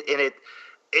the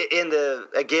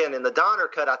Donner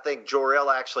cut, I think Jor-El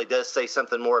actually does say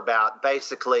something more about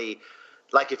basically,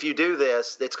 like if you do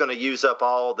this, it's going to use up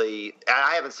all the.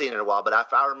 I haven't seen it in a while, but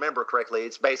if I remember correctly,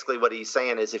 it's basically what he's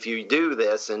saying is if you do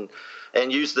this and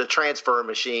use the transfer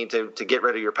machine to get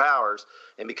rid of your powers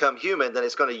and become human, then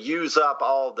it's going to use up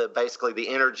all the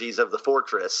energies of the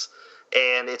fortress,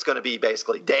 and it's going to be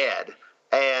basically dead.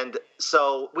 And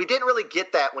so we didn't really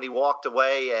get that when he walked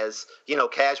away as,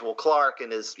 casual Clark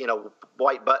in his,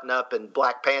 white button up and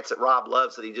black pants that Rob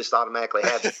loves that he just automatically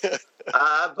had.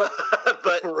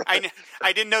 But I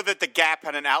didn't know that the Gap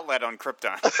had an outlet on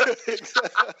Krypton.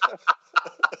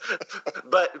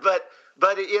 But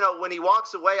when he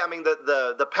walks away,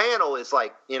 the panel is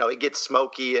like, it gets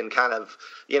smoky and kind of,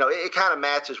 it kind of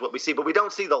matches what we see, but we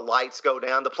don't see the lights go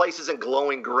down. The place isn't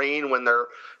glowing green when they're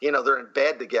in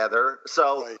bed together.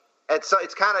 So right.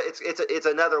 it's kind of it's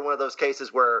another one of those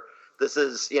cases where this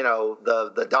is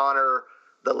the Donner,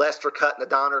 the Lester cut and the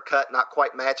Donner cut not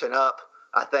quite matching up.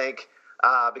 I think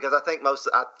because I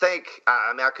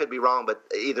could be wrong, but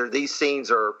either these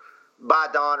scenes are by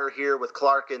Donner here with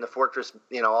Clark in the fortress,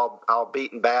 all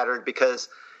beat and battered, because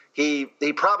he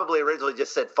probably originally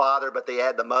just said father, but they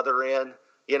add the mother in,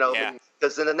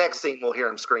 because in the next scene we'll hear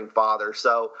him scream father.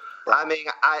 So, right.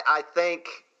 I think,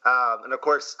 and of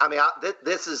course,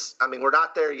 this is, we're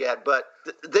not there yet, but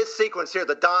this sequence here,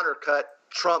 the Donner cut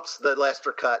trumps the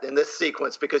Lester cut in this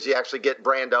sequence because you actually get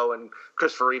Brando and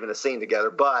Christopher Reeve in a scene together.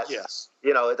 But yes.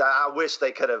 I wish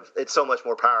they could have. It's so much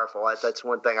more powerful. That's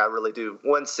one thing I really do.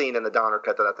 One scene in the Donner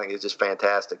cut that I think is just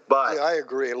fantastic. But I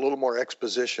agree. A little more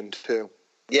exposition too.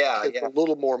 Yeah, a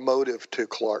little more motive to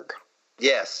Clark.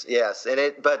 Yes,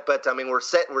 and but I mean we're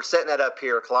setting that up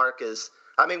here. Clark is.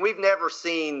 I mean we've never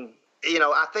seen.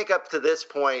 I think up to this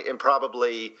point, and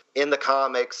probably in the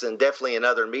comics and definitely in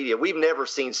other media, we've never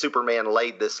seen Superman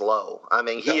laid this low. I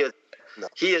mean, he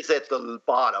is at the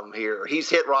bottom here. He's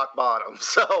hit rock bottom.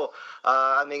 So,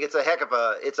 I mean, it's a heck of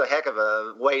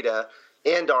a way to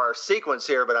end our sequence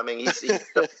here. But I mean, he's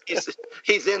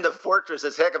in the fortress.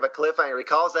 It's heck of a cliffhanger. He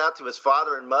calls out to his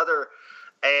father and mother,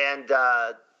 and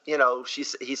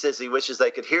he says he wishes they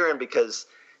could hear him because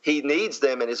he needs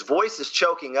them, and his voice is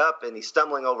choking up, and he's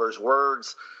stumbling over his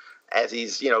words as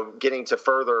he's, getting to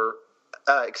further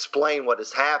explain what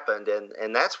has happened,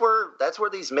 and that's where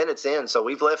these minutes end. So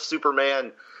we've left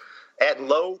Superman at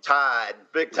low tide,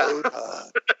 big time.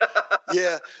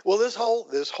 Yeah. Well, this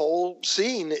whole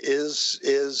scene is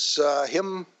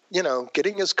him,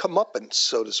 getting his comeuppance,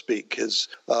 so to speak.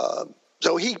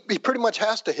 So he pretty much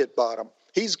has to hit bottom.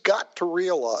 He's got to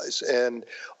realize, and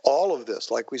all of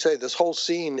this, like we say, this whole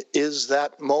scene is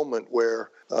that moment where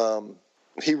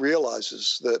he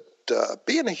realizes that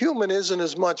being a human isn't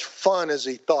as much fun as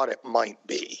he thought it might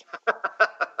be.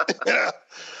 Yeah.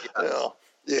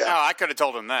 Yeah. Oh, I could have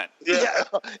told him that. Yeah.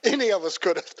 Any of us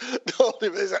could have told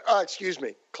him. Excuse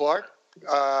me, Clark,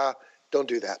 don't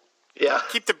do that. Yeah.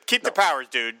 Keep the powers,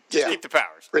 dude. Just keep the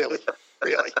powers. Really.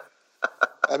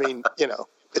 I mean,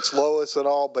 it's Lois and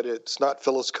all, but it's not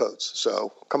Phyllis Coates.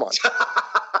 So come on.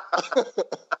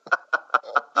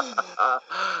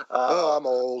 I'm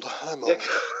old.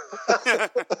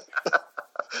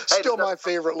 Still my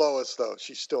favorite Lois, though.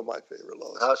 She's still my favorite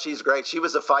Lois. Oh, she's great. She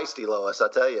was a feisty Lois, I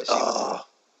tell you.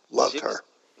 Loved her.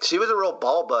 She was a real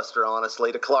ball buster,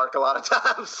 honestly, to Clark a lot of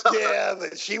times. So. Yeah,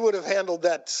 but she would have handled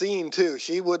that scene too.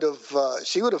 She would have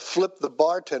flipped the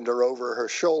bartender over her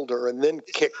shoulder and then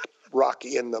kicked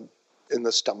Rocky in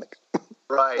the stomach.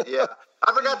 Right. Yeah.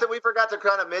 We forgot to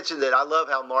kind of mention that I love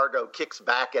how Margot kicks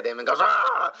back at him and goes,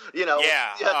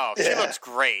 Yeah. Oh, she looks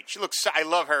great. I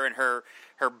love her in her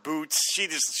boots. She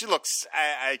looks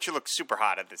super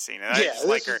hot at the scene. And I just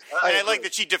like her. And I like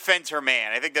that she defends her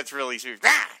man. I think that's really sweet.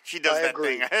 She does that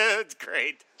thing. It's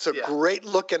great. It's a great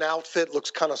looking outfit.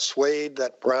 Looks kind of suede,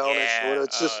 that brownish. Yeah.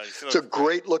 It's a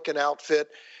great looking outfit.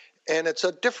 And it's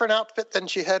a different outfit than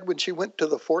she had when she went to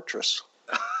the fortress.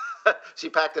 She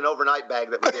packed an overnight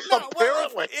bag that we didn't.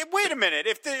 Apparently. Wait a minute.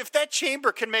 If that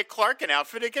chamber can make Clark an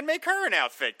outfit, it can make her an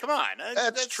outfit. Come on.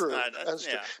 That's true. That's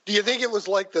true. Do you think it was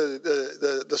like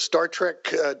the Star Trek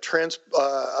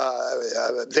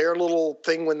their little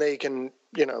thing when they can,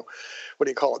 what do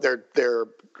you call it? Their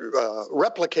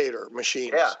replicator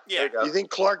machines. Yeah. You think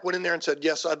Clark went in there and said,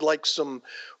 "Yes, I'd like some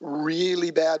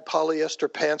really bad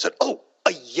polyester pants," and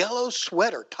a yellow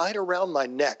sweater tied around my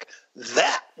neck.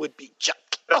 That would be just.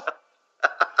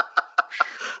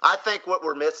 I think what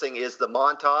we're missing is the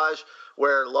montage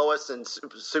where Lois and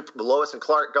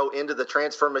Clark go into the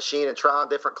transfer machine and try on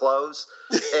different clothes,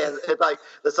 and it's like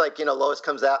Lois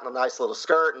comes out in a nice little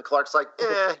skirt, and Clark's like,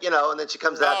 and then she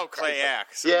comes out. Oh, Clay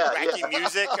Axe. Wacky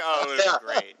music. Oh, it was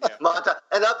great. Yeah. Montage,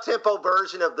 an up-tempo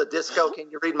version of the disco.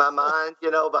 Can you read my mind?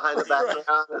 Behind the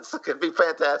background, it's gonna be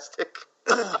fantastic.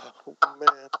 Oh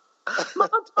man.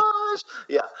 Montage.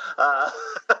 Yeah.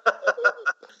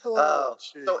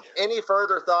 So any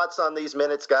further thoughts on these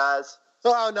minutes, guys?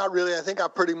 Oh, not really. I think I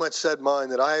pretty much said mine,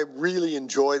 that I really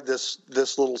enjoyed this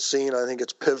little scene. I think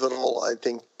it's pivotal. I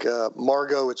think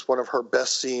Margot, it's one of her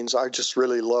best scenes. I just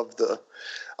really love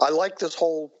I like this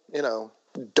whole,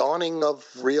 dawning of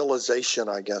realization,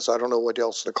 I guess. I don't know what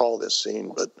else to call this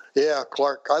scene, but yeah,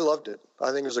 Clark, I loved it.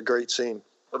 I think it was a great scene.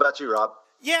 What about you, Rob?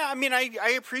 Yeah, I mean,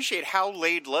 I appreciate how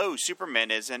laid low Superman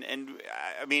is, and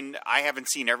I mean, I haven't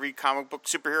seen every comic book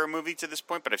superhero movie to this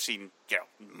point, but I've seen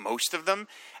most of them,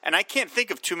 and I can't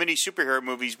think of too many superhero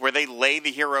movies where they lay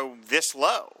the hero this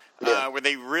low. Yeah. Where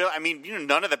they really, I mean,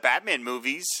 none of the Batman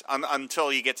movies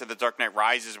until you get to The Dark Knight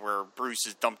Rises, where Bruce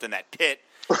is dumped in that pit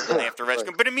and they have to rescue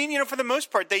him. But I mean, for the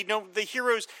most part, they know the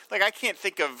heroes. Like, I can't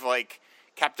think of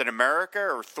Captain America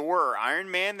or Thor or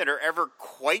Iron Man that are ever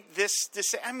quite this.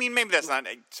 I mean, maybe that's not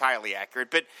entirely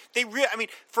accurate, but they really. I mean,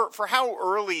 for how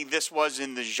early this was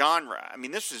in the genre, I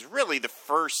mean, this was really the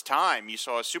first time you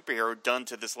saw a superhero done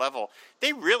to this level.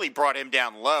 They really brought him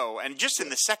down low, and just in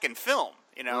the second film.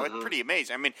 It's pretty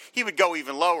amazing. I mean, he would go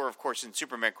even lower, of course, in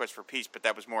Superman Quest for Peace, but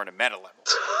that was more on a meta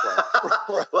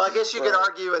level. Well, I guess you could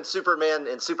argue in Superman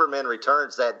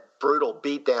Returns, that brutal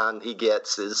beatdown he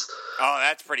gets is... Oh,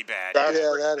 that's pretty bad. That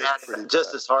is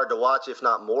just as hard to watch, if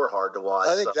not more hard to watch.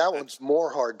 I think that one's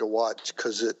more hard to watch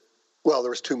because Well,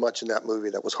 there was too much in that movie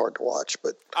that was hard to watch,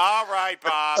 but All right,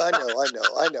 Bob. I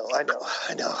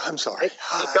know. I'm sorry. It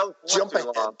goes Jump too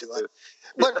ahead long, to too. it.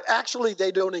 But actually,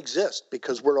 they don't exist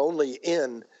because we're only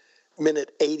in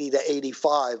minute 80 to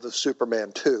 85 of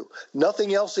Superman 2.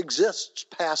 Nothing else exists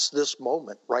past this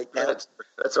moment right now.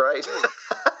 That's right.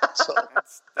 So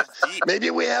That's deep. maybe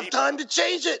we have time to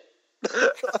change it.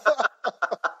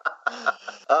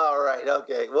 All right.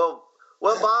 Okay. Well,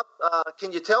 Bob,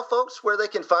 can you tell folks where they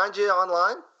can find you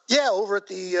online? Yeah, over at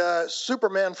the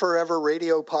Superman Forever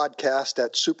radio podcast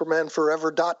at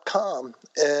supermanforever.com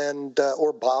and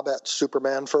or Bob at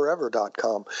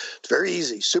supermanforever.com. It's very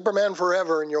easy. Superman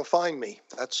Forever, and you'll find me.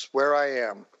 That's where I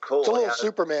am. Cool. It's a little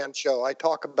Superman show. I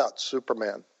talk about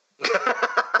Superman.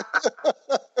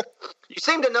 You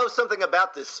seem to know something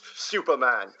about this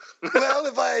Superman. Well,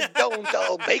 if I don't,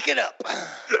 I'll make it up.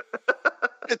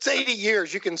 It's 80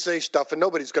 years. You can say stuff, and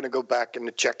nobody's going to go back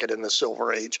and check it in the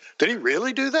Silver Age. Did he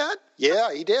really do that?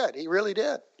 Yeah, he did. He really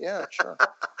did. Yeah, sure.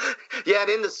 Yeah, and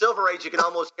in the Silver Age, you can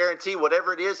almost guarantee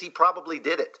whatever it is, he probably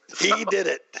did it. He did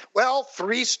it. Well,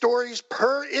 3 stories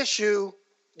per issue.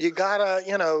 You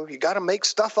gotta make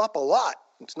stuff up a lot.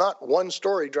 It's not one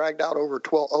story dragged out over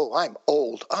 12. Oh, I'm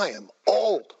old. I am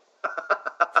old.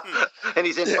 And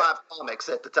he's in 5 comics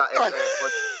at the time.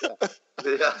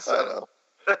 Yeah, so. I know.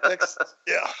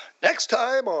 Next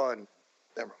time on.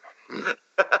 Never mind.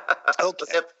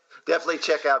 Okay. Definitely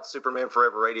check out Superman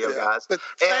Forever Radio, guys. But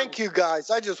thank you, guys.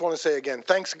 I just want to say again,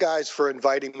 thanks, guys, for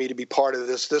inviting me to be part of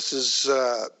this. This is,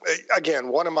 again,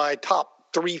 one of my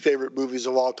top 3 favorite movies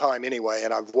of all time anyway,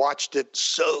 and I've watched it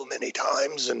so many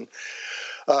times, and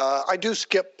I do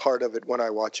skip part of it when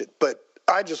I watch it. But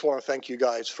I just want to thank you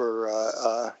guys for,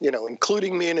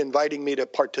 including me and inviting me to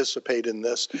participate in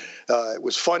this. It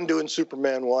was fun doing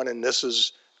Superman 1, and this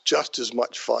is just as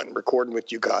much fun recording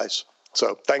with you guys.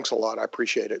 So thanks a lot. I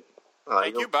appreciate it.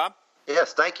 Thank you, Bob.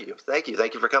 Yes, thank you. Thank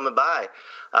you for coming by.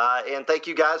 And thank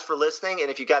you guys for listening. And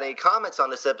if you got any comments on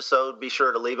this episode, be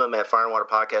sure to leave them at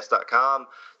fireandwaterpodcast.com.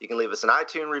 You can leave us an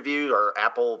iTunes review or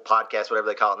Apple Podcast, whatever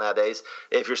they call it nowadays,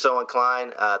 if you're so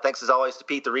inclined. Thanks as always to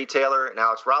Pete the Retailer and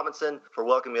Alex Robinson for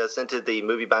welcoming us into the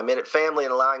Movie by Minute family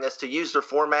and allowing us to use their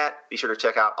format. Be sure to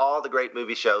check out all the great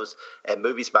movie shows at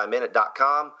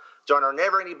moviesbyminute.com. Join our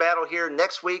never-ending battle here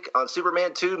next week on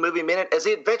Superman 2 Movie Minute as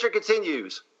the adventure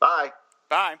continues. Bye.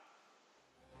 Bye.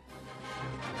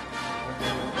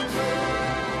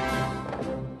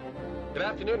 Good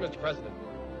afternoon, Mr. President.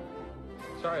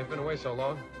 Sorry I've been away so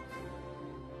long.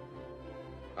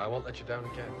 I won't let you down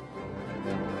again.